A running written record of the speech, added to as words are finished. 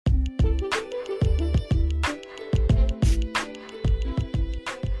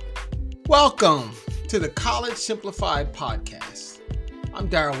Welcome to the College Simplified podcast. I'm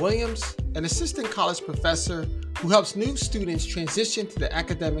Darrell Williams, an assistant college professor who helps new students transition to the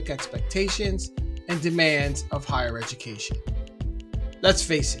academic expectations and demands of higher education. Let's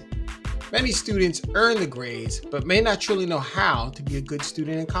face it, many students earn the grades but may not truly know how to be a good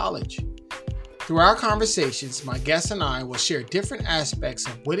student in college. Through our conversations, my guests and I will share different aspects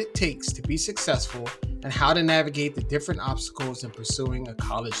of what it takes to be successful and how to navigate the different obstacles in pursuing a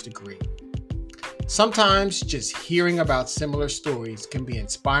college degree. Sometimes just hearing about similar stories can be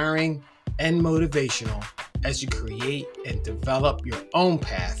inspiring and motivational as you create and develop your own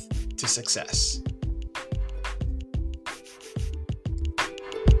path to success.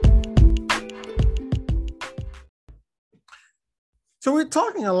 So we're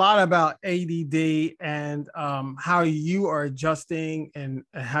talking a lot about ADD and how you are adjusting and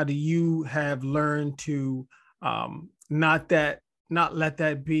how do you have learned to not let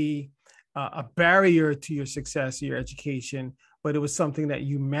that be a barrier to your success, your education, but it was something that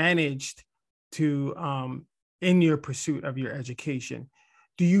you managed to in your pursuit of your education.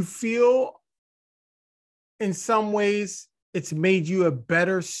 Do you feel in some ways it's made you a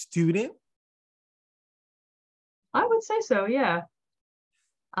better student? I would say so, yeah.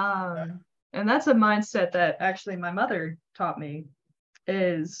 And that's a mindset that actually my mother taught me,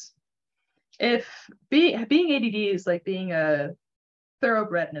 is if being ADD is like being a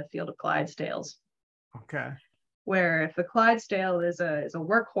thoroughbred in a field of Clydesdales. Okay. Where if a Clydesdale is a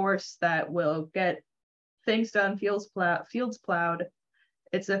workhorse that will get things done, fields plowed,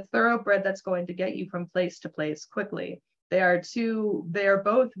 it's a thoroughbred that's going to get you from place to place quickly. They are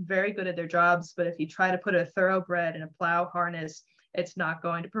both very good at their jobs, but if you try to put a thoroughbred in a plow harness, it's not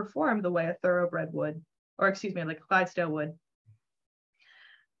going to perform the way a thoroughbred would, or excuse me, like a Clydesdale would.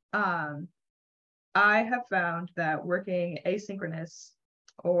 I have found that working asynchronous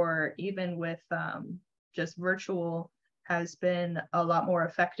or even with just virtual has been a lot more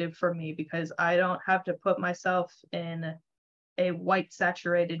effective for me because I don't have to put myself in a white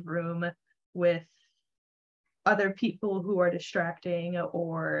saturated room with other people who are distracting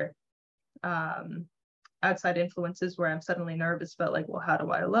or outside influences where I'm suddenly nervous about like, well, how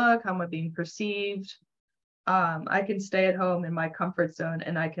do I look? How am I being perceived? I can stay at home in my comfort zone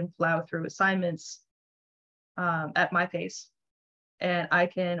and I can plow through assignments at my pace. And I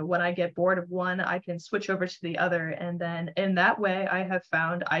can, when I get bored of one, I can switch over to the other. And then in that way, I have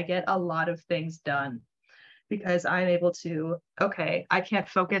found I get a lot of things done because I'm able to, okay, I can't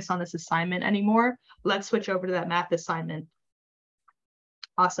focus on this assignment anymore. Let's switch over to that math assignment.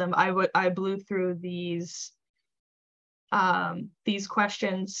 Awesome. I blew through these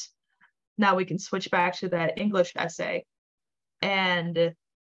questions. Now we can switch back to that English essay. And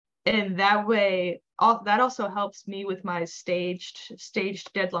in that way, that also helps me with my staged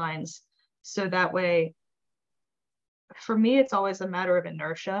deadlines. So that way, for me, it's always a matter of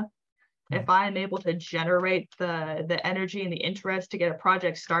inertia. If I'm able to generate the energy and the interest to get a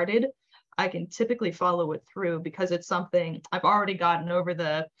project started, I can typically follow it through because it's something I've already gotten over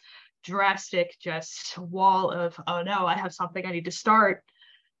the drastic just wall of, oh no, I have something I need to start.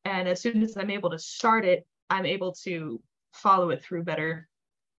 And as soon as I'm able to start it, I'm able to follow it through better.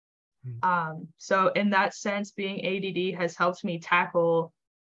 So in that sense, being ADD has helped me tackle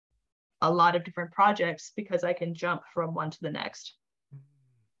a lot of different projects because I can jump from one to the next.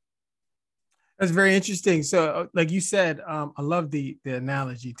 That's very interesting. So like you said, I love the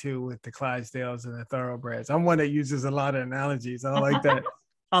analogy too with the Clydesdales and the thoroughbreds. I'm one that uses a lot of analogies. I like that.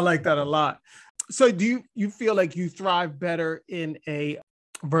 I like that a lot. So do you feel like you thrive better in a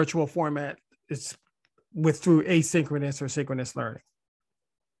virtual format through asynchronous or synchronous learning?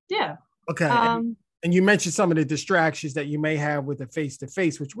 Yeah. Okay. And you mentioned some of the distractions that you may have with the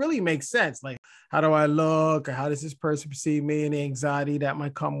face-to-face, which really makes sense. Like, how do I look? Or how does this person perceive me? And the anxiety that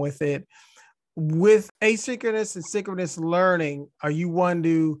might come with it. With asynchronous and synchronous learning, are you one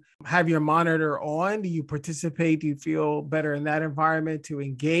to have your monitor on? Do you participate? Do you feel better in that environment to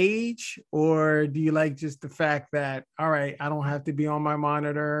engage? Or do you like just the fact that, all right, I don't have to be on my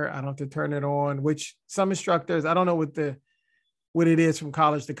monitor. I don't have to turn it on, which some instructors, I don't know what it is from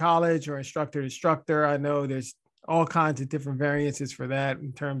college to college or instructor to instructor. I know there's all kinds of different variances for that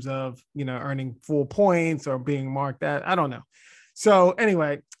in terms of, earning full points or being marked that. I don't know. So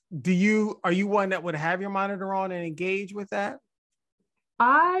anyway, are you one that would have your monitor on and engage with that?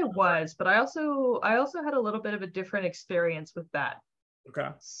 I was, but I also had a little bit of a different experience with that. Okay.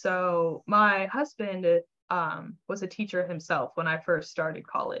 So my husband was a teacher himself when I first started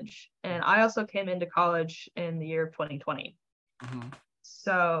college. And I also came into college in the year of 2020. Mm-hmm.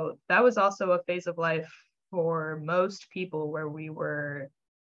 So that was also a phase of life for most people where we were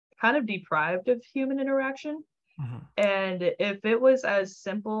kind of deprived of human interaction. Mm-hmm. And if it was as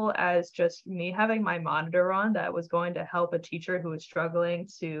simple as just me having my monitor on that was going to help a teacher who is struggling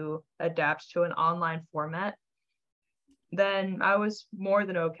to adapt to an online format, then I was more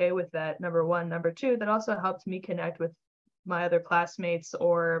than okay with that, number one. Number two, that also helped me connect with my other classmates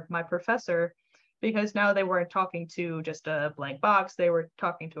or my professor, because now they weren't talking to just a blank box, they were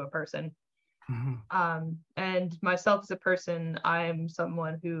talking to a person. And myself as a person, I'm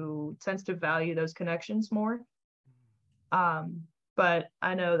someone who tends to value those connections more. But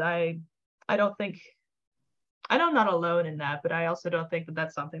I know that I don't think, I know I'm not alone in that, but I also don't think that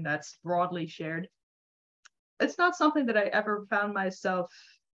that's something that's broadly shared. It's not something that I ever found myself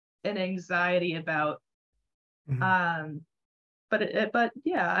in anxiety about. But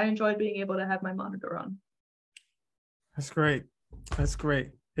yeah, I enjoyed being able to have my monitor on. That's great. That's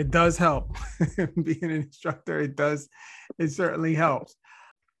great. It does help. Being an instructor, it certainly helps.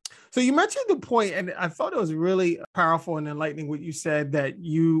 So you mentioned the point, and I thought it was really powerful and enlightening what you said, that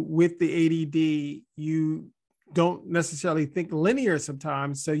you, with the ADD, you don't necessarily think linear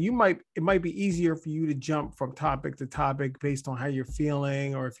sometimes. So it might be easier for you to jump from topic to topic based on how you're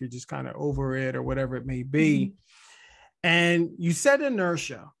feeling, or if you're just kind of over it or whatever it may be. And you said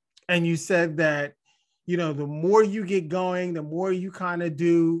inertia, and you said that, the more you get going, the more you kind of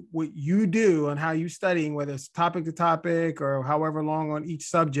do what you do and how you studying, whether it's topic to topic or however long on each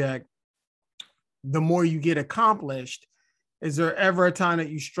subject, the more you get accomplished. Is there ever a time that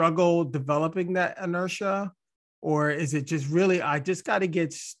you struggle developing that inertia? Or is it just really, I just got to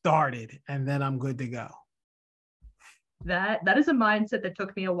get started and then I'm good to go? That is a mindset that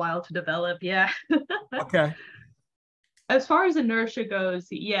took me a while to develop. Yeah. Okay. As far as inertia goes,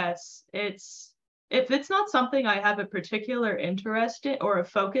 yes, if it's not something I have a particular interest in or a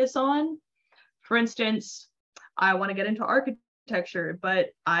focus on, for instance, I want to get into architecture,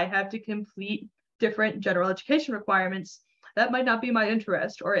 but I have to complete different general education requirements. That might not be my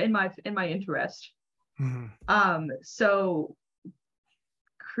interest or in my interest. So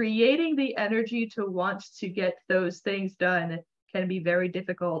creating the energy to want to get those things done can be very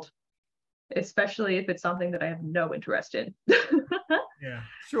difficult, especially if it's something that I have no interest in. Yeah,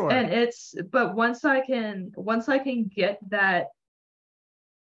 sure. And but once I can get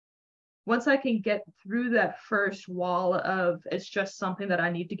through that first wall of it's just something that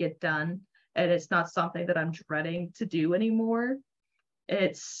I need to get done and it's not something that I'm dreading to do anymore,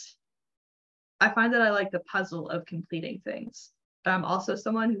 I find that I like the puzzle of completing things. I'm also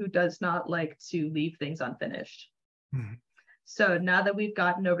someone who does not like to leave things unfinished. So now that we've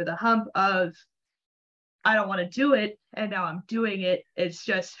gotten over the hump of I don't want to do it, and now I'm doing it, it's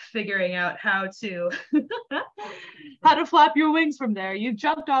just figuring out how to flap your wings from there. You've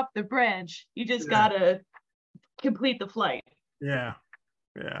jumped off the branch. You just gotta complete the flight. Yeah.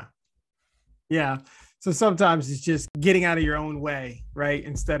 So sometimes it's just getting out of your own way, right?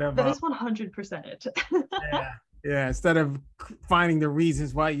 Instead of that is 100% it. Yeah. Instead of finding the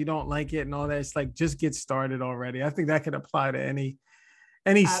reasons why you don't like it and all that, it's like just get started already. I think that could apply to any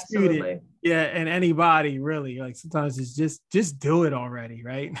student, and anybody really. Like sometimes it's just do it already,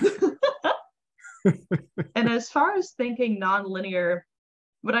 right? And as far as thinking nonlinear,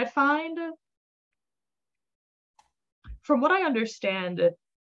 what I find, from what I understand,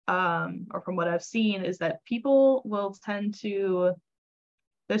 or from what I've seen, is that people will tend to,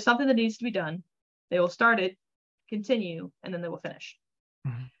 there's something that needs to be done, they will start it, continue, and then they will finish.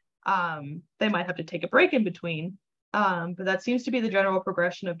 They might have to take a break in between, but that seems to be the general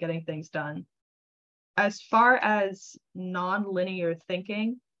progression of getting things done. As far as non-linear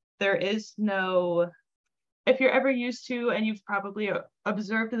thinking, there is no, if you're ever used to, and you've probably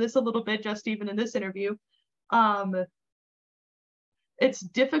observed this a little bit just even in this interview, it's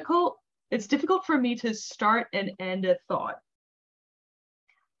difficult for me to start and end a thought.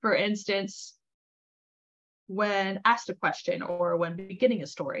 For instance, when asked a question or when beginning a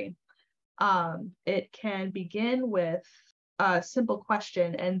story, it can begin with a simple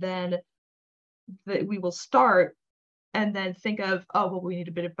question, and then we will start and then think of, oh, well, we need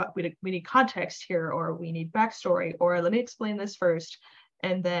a bit of, we need context here, or we need backstory, or let me explain this first.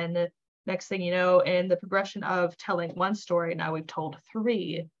 And then next thing you know, in the progression of telling one story, now we've told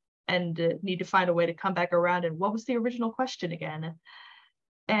three, and need to find a way to come back around and what was the original question again?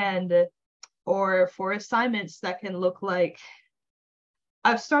 And or for assignments that can look like,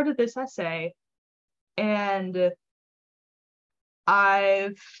 I've started this essay and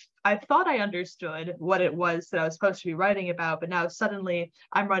I thought I understood what it was that I was supposed to be writing about, but now suddenly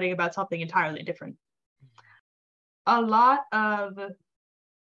I'm writing about something entirely different. A lot of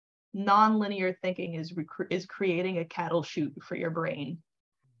non-linear thinking is creating a cattle chute for your brain.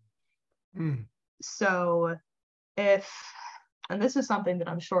 Mm. So if, and this is something that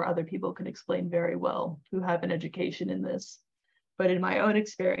I'm sure other people can explain very well who have an education in this, but in my own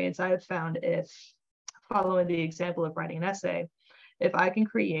experience, I have found if, following the example of writing an essay, if I can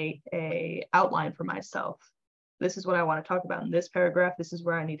create a outline for myself, this is what I want to talk about in this paragraph, this is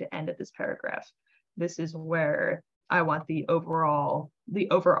where I need to end at this paragraph, this is where I want the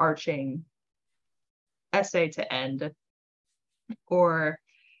overarching essay to end. Or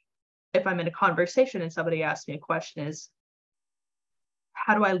if I'm in a conversation and somebody asks me a question, is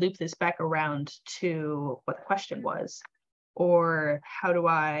how do I loop this back around to what the question was? Or how do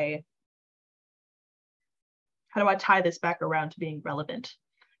I tie this back around to being relevant?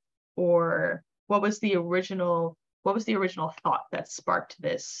 Or what was the original thought that sparked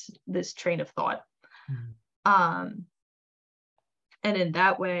this train of thought? Mm. And in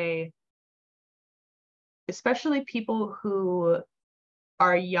that way, especially people who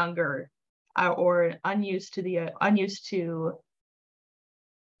are younger or unused to,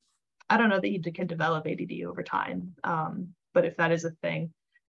 I don't know that you can develop ADD over time, but if that is a thing,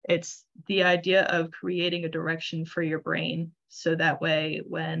 it's the idea of creating a direction for your brain, so that way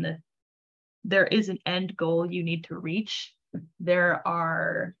when there is an end goal you need to reach,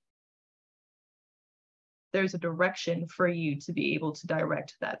 there's a direction for you to be able to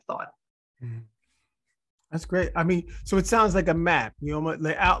direct that thought. Mm. That's great. I mean, so it sounds like a map. You know,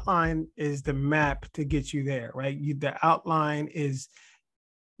 the outline is the map to get you there, right? The outline is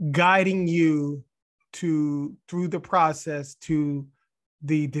guiding you through the process to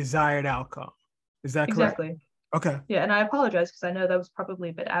the desired outcome. Is that correct? Exactly. Okay. Yeah, and I apologize because I know that was probably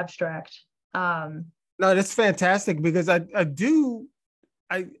a bit abstract. No, that's fantastic, because I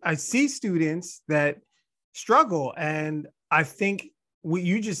see students that struggle, and I think what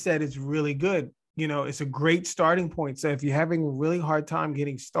you just said is really good. You know, it's a great starting point. So if you're having a really hard time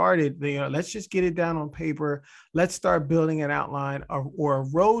getting started, you know, let's just get it down on paper. Let's start building an outline or a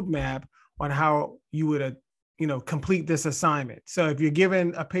roadmap on how you would, complete this assignment. So if you're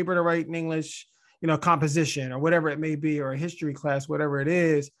given a paper to write in English, composition or whatever it may be, or a history class, whatever it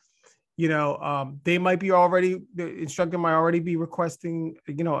is, they might be the instructor might already be requesting,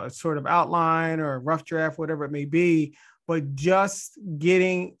 a sort of outline or a rough draft, whatever it may be, but just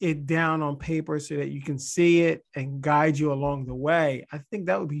getting it down on paper so that you can see it and guide you along the way. I think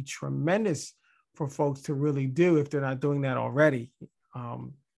that would be tremendous for folks to really do if they're not doing that already.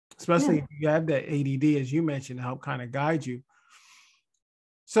 Especially if you have that ADD, as you mentioned, to help kind of guide you.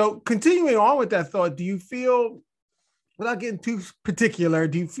 So continuing on with that thought, do you feel, without getting too particular,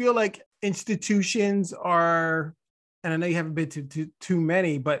 do you feel like institutions are, and I know you haven't been to too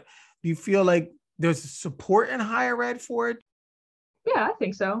many, but do you feel like there's support in higher ed for it? Yeah, I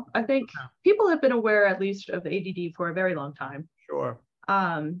think so. I think people have been aware at least of ADD for a very long time. Sure.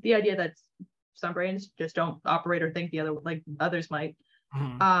 The idea that some brains just don't operate or think the other like others might.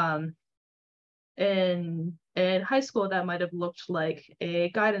 Mm-hmm. In high school, that might have looked like a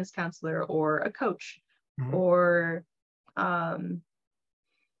guidance counselor or a coach, Mm-hmm. or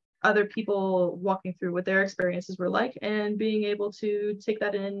other people walking through what their experiences were like and being able to take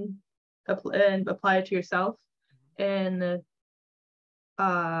that in and apply it to yourself. In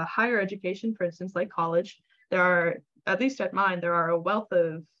higher education, for instance, like college, there are, at least at mine, there are a wealth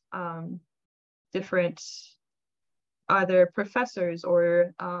of different either professors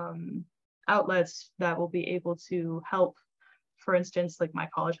or outlets that will be able to help. For instance, like my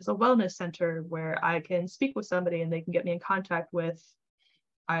college has a wellness center where I can speak with somebody and they can get me in contact with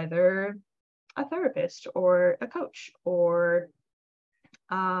either a therapist or a coach, or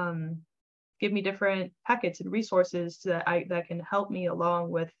give me different packets and resources that can help me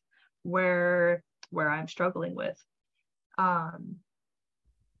along with where I'm struggling with. And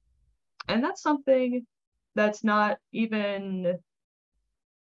that's something that's not even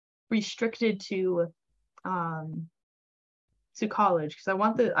restricted to college, because I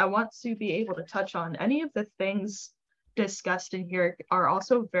want to be able to touch on any of the things discussed in here are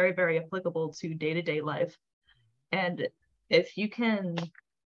also very, very applicable to day-to-day life. And if you can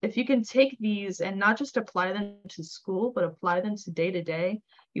take these and not just apply them to school, but apply them to day-to-day,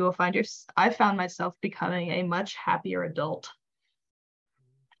 you will find I found myself becoming a much happier adult,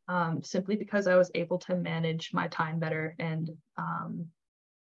 simply because I was able to manage my time better and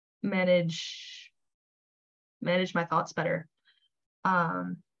manage my thoughts better.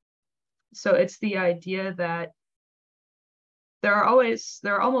 So it's the idea that there are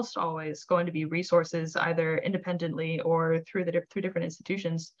almost always going to be resources either independently or through different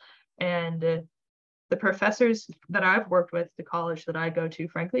institutions. And the professors that I've worked with, the college that I go to,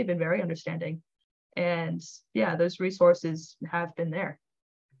 frankly, have been very understanding. And yeah, those resources have been there.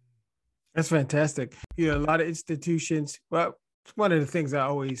 That's fantastic. A lot of institutions, well, it's one of the things I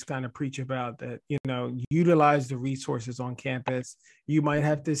always kind of preach about, that, utilize the resources on campus. You might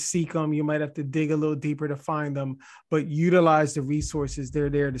have to seek them, you might have to dig a little deeper to find them, but utilize the resources. They're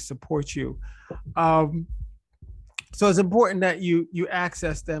there to support you. Um, so it's important that you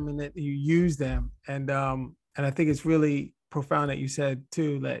access them and that you use them. And I think it's really profound that you said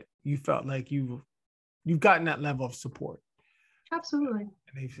too that you felt like you've gotten that level of support. Absolutely.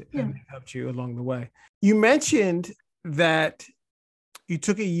 And they've helped you along the way. You mentioned that you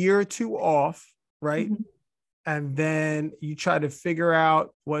took a year or two off, right? Mm-hmm. And then you tried to figure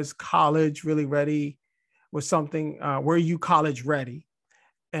out, was college really ready? Was something, were you college ready?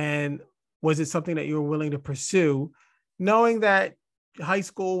 And was it something that you were willing to pursue, knowing that high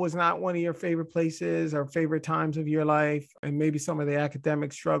school was not one of your favorite places or favorite times of your life, and maybe some of the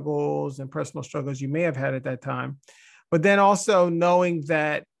academic struggles and personal struggles you may have had at that time? But then also knowing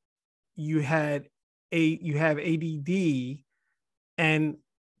that you have ADD and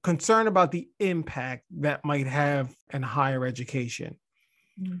concern about the impact that might have in higher education.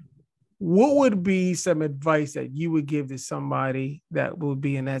 Mm-hmm. What would be some advice that you would give to somebody that will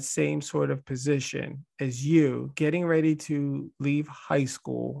be in that same sort of position as you, getting ready to leave high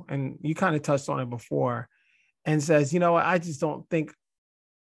school? And you kind of touched on it before, and says, I just don't think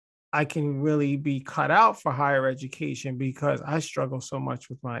I can really be cut out for higher education because I struggle so much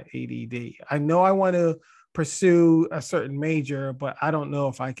with my ADD. I know I want to pursue a certain major, but I don't know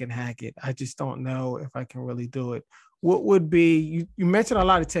if I can hack it. I just don't know if I can really do it. What would be, you mentioned a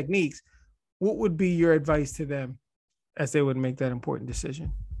lot of techniques. What would be your advice to them as they would make that important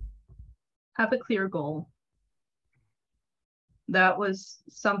decision? Have a clear goal. That is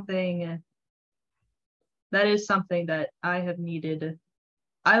something that I have needed.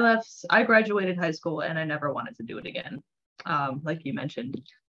 I graduated high school and I never wanted to do it again. Like you mentioned,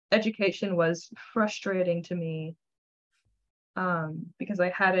 education was frustrating to me because I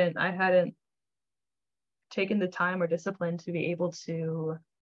hadn't taken the time or discipline to be able to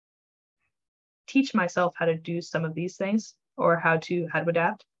teach myself how to do some of these things or how to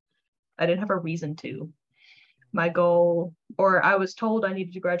adapt. I didn't have a reason to. My goal, or I was told I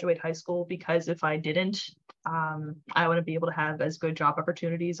needed to graduate high school because if I didn't, I wouldn't be able to have as good job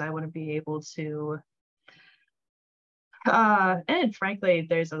opportunities. I wouldn't be able to, and frankly,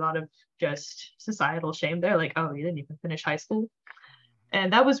 there's a lot of just societal shame there. Like, oh, you didn't even finish high school.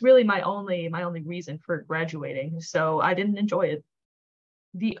 And that was really my only reason for graduating. So I didn't enjoy it.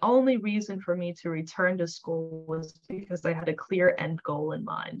 The only reason for me to return to school was because I had a clear end goal in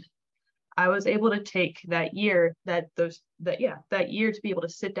mind. I was able to take that year, that year, to be able to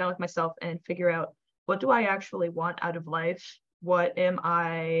sit down with myself and figure out, what do I actually want out of life? What do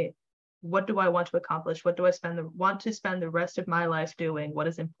I want to accomplish? What do I want to spend the rest of my life doing? What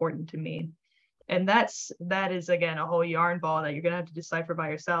is important to me? And that is again a whole yarn ball that you're gonna have to decipher by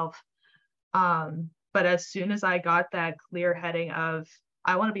yourself. But as soon as I got that clear heading of,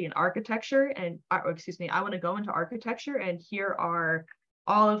 I want to be in architecture, and I want to go into architecture, and here are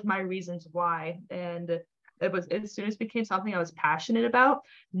all of my reasons why. And it was, as soon as it became something I was passionate about,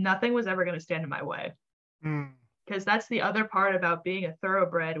 nothing was ever going to stand in my way. Because that's the other part about being a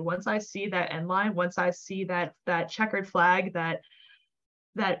thoroughbred. Once I see that end line, once I see that checkered flag, that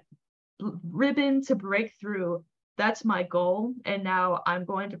ribbon to break through, that's my goal. And now I'm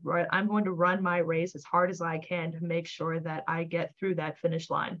going to run my race as hard as I can to make sure that I get through that finish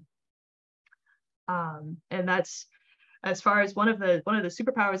line. And that's, as far as one of the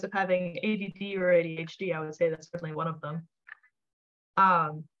superpowers of having ADD or ADHD, I would say that's certainly one of them.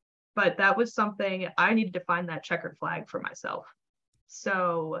 But that was something I needed to find, that checkered flag for myself.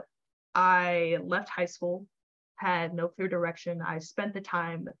 So I left high school, had no clear direction. I spent the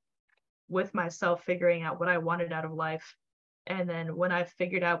time with myself figuring out what I wanted out of life. And then when I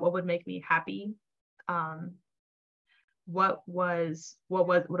figured out what would make me happy, what it was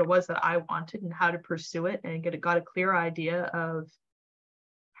that I wanted and how to pursue it, and got a clear idea of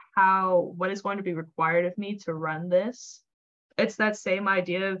what is going to be required of me to run this. It's that same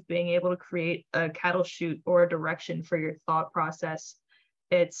idea of being able to create a cattle chute or a direction for your thought process.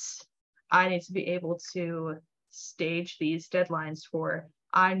 I need to be able to stage these deadlines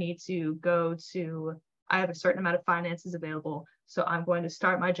I have a certain amount of finances available, so I'm going to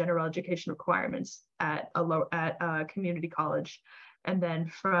start my general education requirements at a community college, and then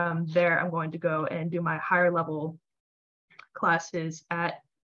from there I'm going to go and do my higher level classes at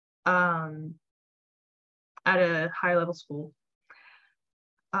a higher level school,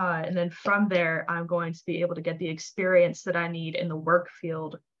 and then from there I'm going to be able to get the experience that I need in the work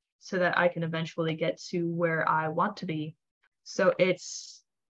field so that I can eventually get to where I want to be. So it's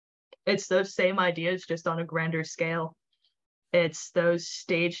It's those same ideas, just on a grander scale. It's those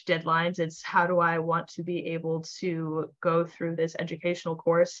staged deadlines. It's how do I want to be able to go through this educational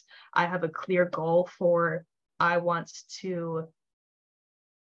course? I have a clear goal for I want to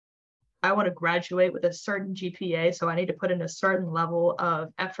graduate with a certain GPA, so I need to put in a certain level of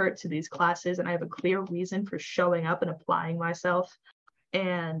effort to these classes, and I have a clear reason for showing up and applying myself.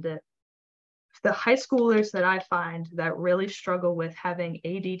 And the high schoolers that I find that really struggle with having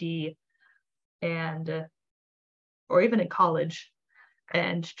ADD and or even in college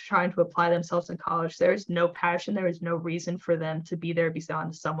and trying to apply themselves in college, there is no passion, there is no reason for them to be there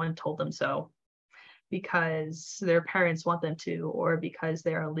beyond someone told them so, because their parents want them to, or because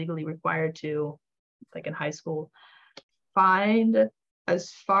they are legally required to, like in high school. Find,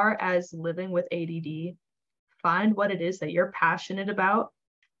 as far as living with ADD, find what it is that you're passionate about,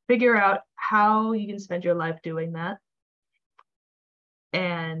 figure out how you can spend your life doing that.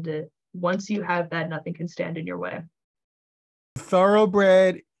 And once you have that, nothing can stand in your way.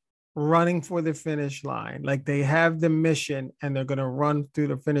 Thoroughbred running for the finish line. Like they have the mission and they're going to run through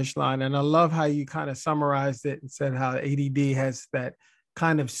the finish line. And I love how you kind of summarized it and said how ADD has that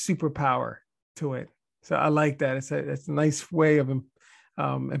kind of superpower to it. So I like that. It's a nice way of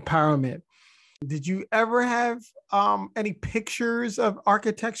empowerment. Did you ever have any pictures of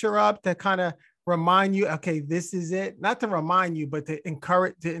architecture up that kind of remind you, okay, this is it? Not to remind you, but to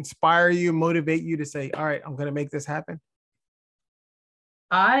encourage, to inspire you, motivate you to say, all right, I'm going to make this happen?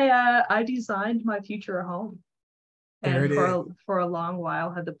 I designed my future home, There and it is. for a long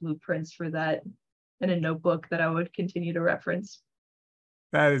while had the blueprints for that in a notebook that I would continue to reference.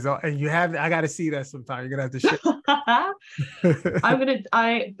 That is all. And you have, I got to see that sometime. You're going to have I'm to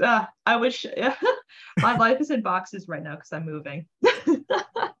share. gonna I wish my life is in boxes right now because I'm moving.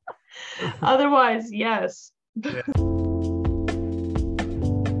 Otherwise, yes. Yeah.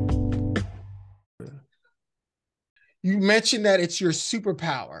 You mentioned that it's your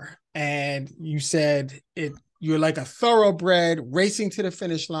superpower, and you said you're like a thoroughbred racing to the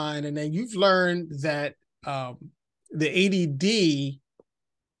finish line, and then you've learned that the ADD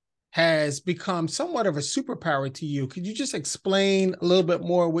has become somewhat of a superpower to you. Could you just explain a little bit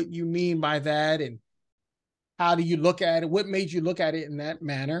more what you mean by that, and how do you look at it? What made you look at it in that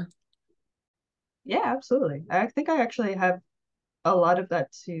manner? Yeah, absolutely. I think I actually have a lot of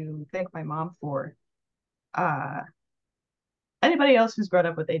that to thank my mom for. Uh, Anybody else who's grown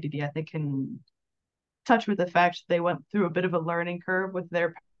up with ADD, I think, can touch with the fact that they went through a bit of a learning curve with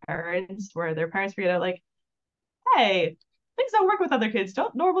their parents, where their parents figured out, like, hey, things that work with other kids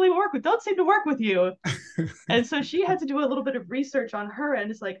don't seem to work with you. And so she had to do a little bit of research on her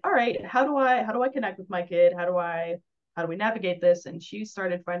end. It's like, all right, how do I connect with my kid? How do we navigate this? And she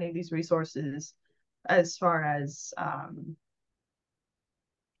started finding these resources as far as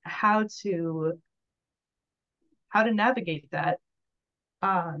how to navigate that.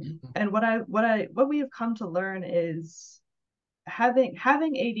 And what we have come to learn is having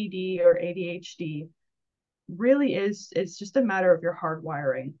ADD or ADHD really is, it's just a matter of your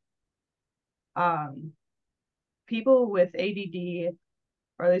hardwiring. People with ADD,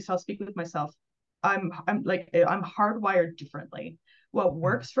 or at least I'll speak with myself, I'm hardwired differently. What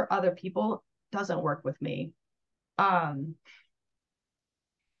works for other people doesn't work with me. Um,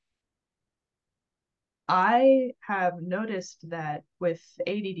 I have noticed that with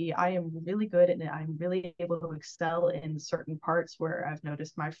ADD, I am really good and I'm really able to excel in certain parts where I've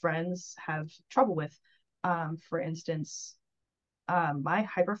noticed my friends have trouble with. For instance, my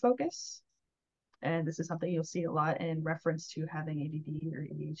hyperfocus, and this is something you'll see a lot in reference to having ADD or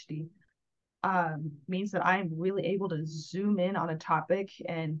ADHD, means that I'm really able to zoom in on a topic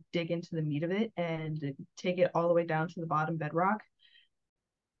and dig into the meat of it and take it all the way down to the bottom bedrock.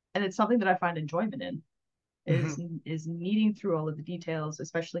 And it's something that I find enjoyment in, is Mhm. is needing through all of the details,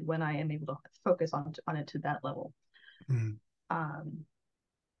 especially when I am able to focus on it to that level. Mhm. Um,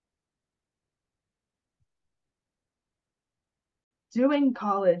 Doing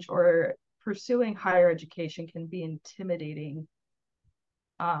college or pursuing higher education can be intimidating,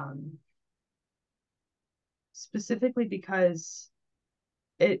 um, specifically because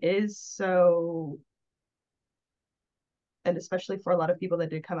it is so, and especially for a lot of people that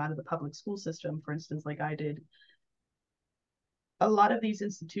did come out of the public school system, for instance, like I did, a lot of these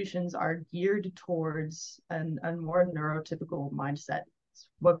institutions are geared towards a more neurotypical mindset.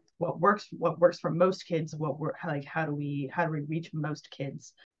 What works for most kids, how do we reach most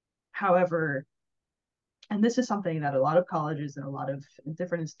kids. However, and this is something that a lot of colleges and a lot of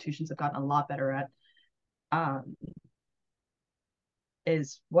different institutions have gotten a lot better at, um,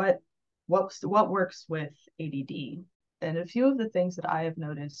 is what works with ADD. And a few of the things that I have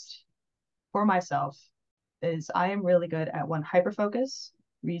noticed for myself is I am really good at one, hyperfocus,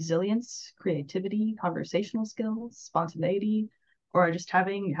 resilience, creativity, conversational skills, spontaneity, or just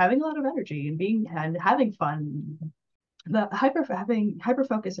having a lot of energy and being and having fun. The having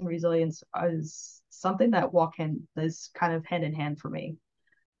hyperfocus and resilience is something that walk in is kind of hand in hand for me.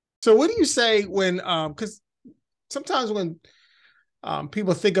 So what do you say when because sometimes when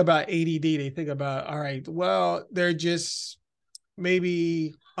people think about ADD, they think about, all right, well, they're just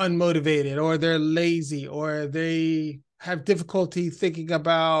maybe unmotivated, or they're lazy, or they have difficulty thinking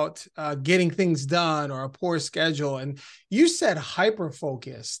about getting things done, or a poor schedule. And you said hyper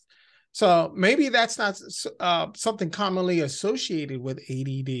focused. So maybe that's not something commonly associated with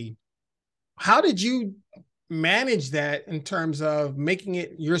ADD. How did you manage that in terms of making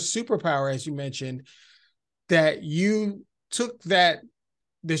it your superpower, as you mentioned, that you took that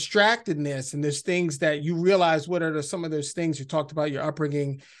distractedness and there's things that you realize, what are some of those things you talked about, your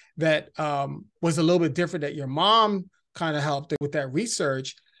upbringing that was a little bit different, that your mom kind of helped with that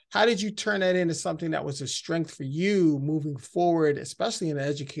research. How did you turn that into something that was a strength for you moving forward, especially in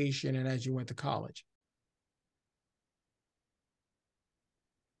education and as you went to college?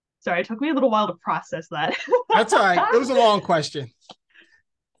 Sorry, it took me a little while to process that. That's all right. It was a long question.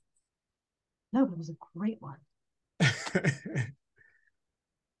 No, but it was a great one.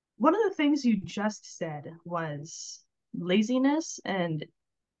 One of the things you just said was laziness and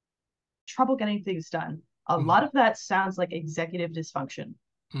trouble getting things done. A lot of that sounds like executive dysfunction,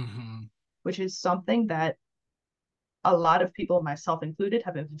 which is something that a lot of people, myself included,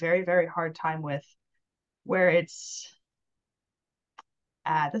 have a very, very hard time with, where it's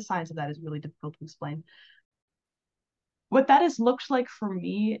the science of that is really difficult to explain. What that has looked like for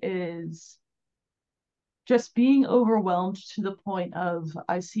me is just being overwhelmed to the point of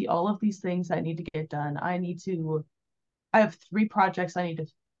I see all of these things I need to get done. I have 3 projects I need to,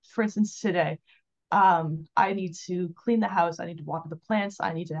 for instance, today, I need to clean the house. I need to water the plants.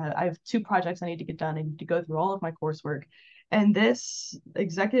 I have 2 projects I need to get done. I need to go through all of my coursework. And this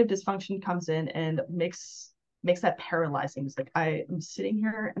executive dysfunction comes in and makes that paralyzing. It's like I am sitting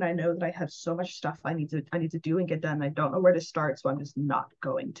here and I know that I have so much stuff I need to do and get done. I don't know where to start, so I'm just not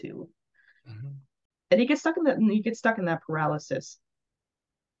going to. And you get stuck in that paralysis.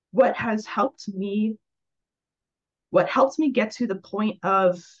 What helped me get to the point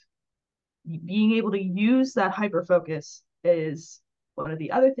of being able to use that hyper focus is one of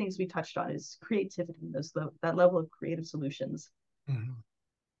the other things we touched on is creativity, that level of creative solutions.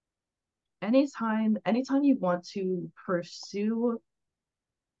 Anytime you want to pursue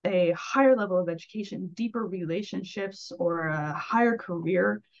a higher level of education, deeper relationships, or a higher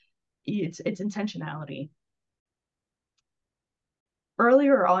career, it's intentionality.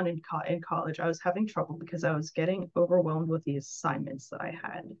 Earlier on in college, I was having trouble because I was getting overwhelmed with the assignments that I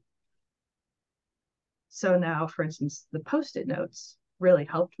had. So now, for instance, the Post-it notes really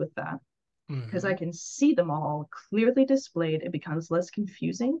helped with that, because I can see them all clearly displayed. It becomes less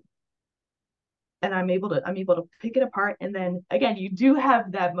confusing, and I'm able to pick it apart. And then again, you do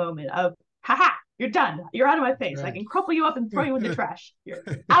have that moment of, haha, you're done. You're out of my face. Right. I can crumple you up and throw you in the trash. You're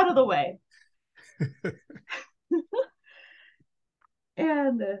out of the way.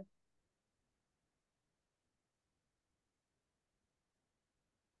 And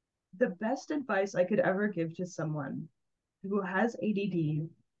the best advice I could ever give to someone who has ADD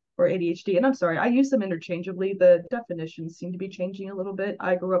or ADHD, and I'm sorry, I use them interchangeably. The definitions seem to be changing a little bit.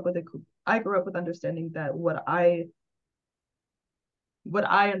 I grew up with understanding that what I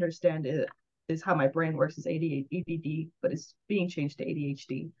understand is how my brain works is ADD, but it's being changed to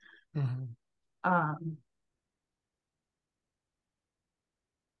ADHD. I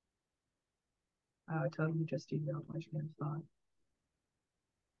totally just derailed my train of thought.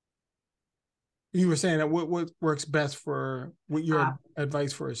 You were saying that what works best for what your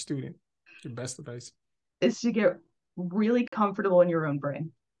advice for a student, your best advice is to get really comfortable in your own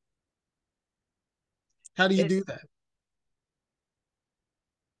brain. How do you do that?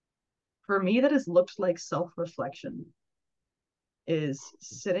 For me, that has looked like self-reflection, is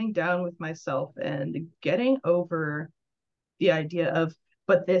sitting down with myself and getting over the idea of,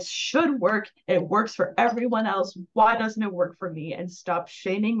 but this should work. It works for everyone else. Why doesn't it work for me? And stop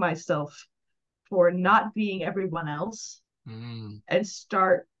shaming myself for not being everyone else, and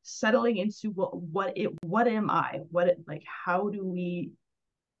start settling into what am I? How do we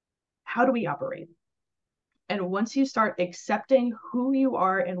operate? And once you start accepting who you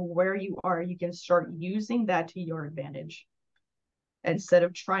are and where you are, you can start using that to your advantage, instead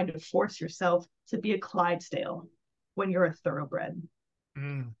of trying to force yourself to be a Clydesdale when you're a thoroughbred.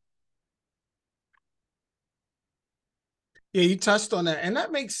 Yeah, you touched on that. And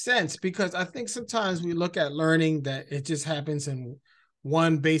that makes sense because I think sometimes we look at learning that it just happens in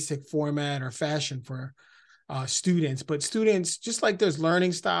one basic format or fashion for students. But students, just like there's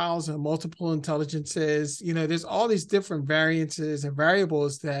learning styles and multiple intelligences, there's all these different variances and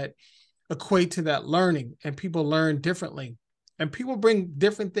variables that equate to that learning, and people learn differently. And people bring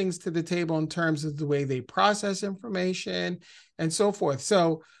different things to the table in terms of the way they process information and so forth.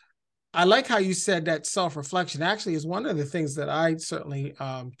 So I like how you said that self-reflection actually is one of the things that I certainly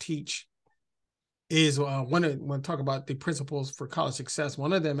teach is when I talk about the principles for college success,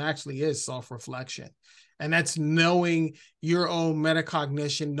 one of them actually is self-reflection. And that's knowing your own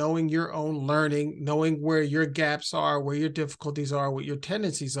metacognition, knowing your own learning, knowing where your gaps are, where your difficulties are, what your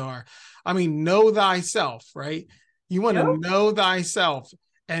tendencies are. I mean, know thyself, right? You want to Yep. know thyself.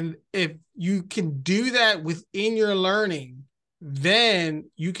 And if you can do that within your learning, then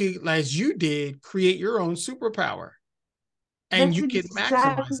you can, as you did, create your own superpower and That's you can exactly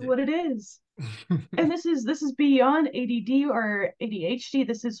maximize it. what it is. And this is beyond ADD or ADHD.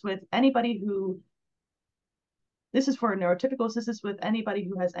 This is with anybody who this is for neurotypicals. This is with anybody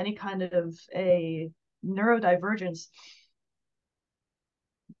who has any kind of a neurodivergence.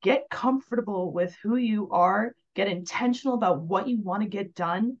 Get comfortable with who you are, get intentional about what you want to get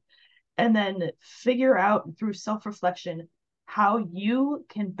done, and then figure out through self-reflection how you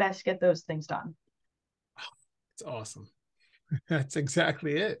can best get those things done. It's awesome. That's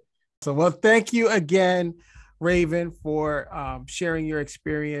exactly it. So, well, thank you again, Raven, for sharing your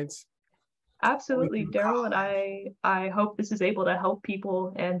experience. Absolutely, Daryl, and I hope this is able to help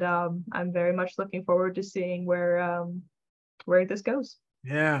people, and I'm very much looking forward to seeing where this goes.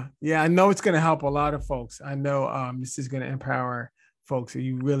 Yeah, I know it's going to help a lot of folks. I know this is going to empower folks.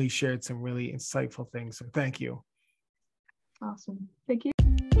 You really shared some really insightful things. So, thank you. Awesome. Thank you.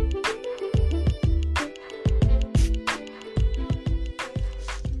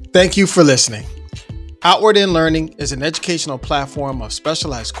 Thank you for listening. Outward In Learning is an educational platform of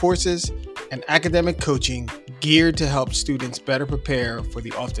specialized courses and academic coaching geared to help students better prepare for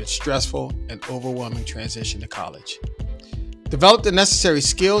the often stressful and overwhelming transition to college. Develop the necessary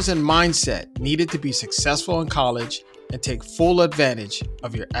skills and mindset needed to be successful in college and take full advantage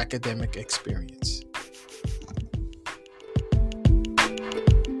of your academic experience.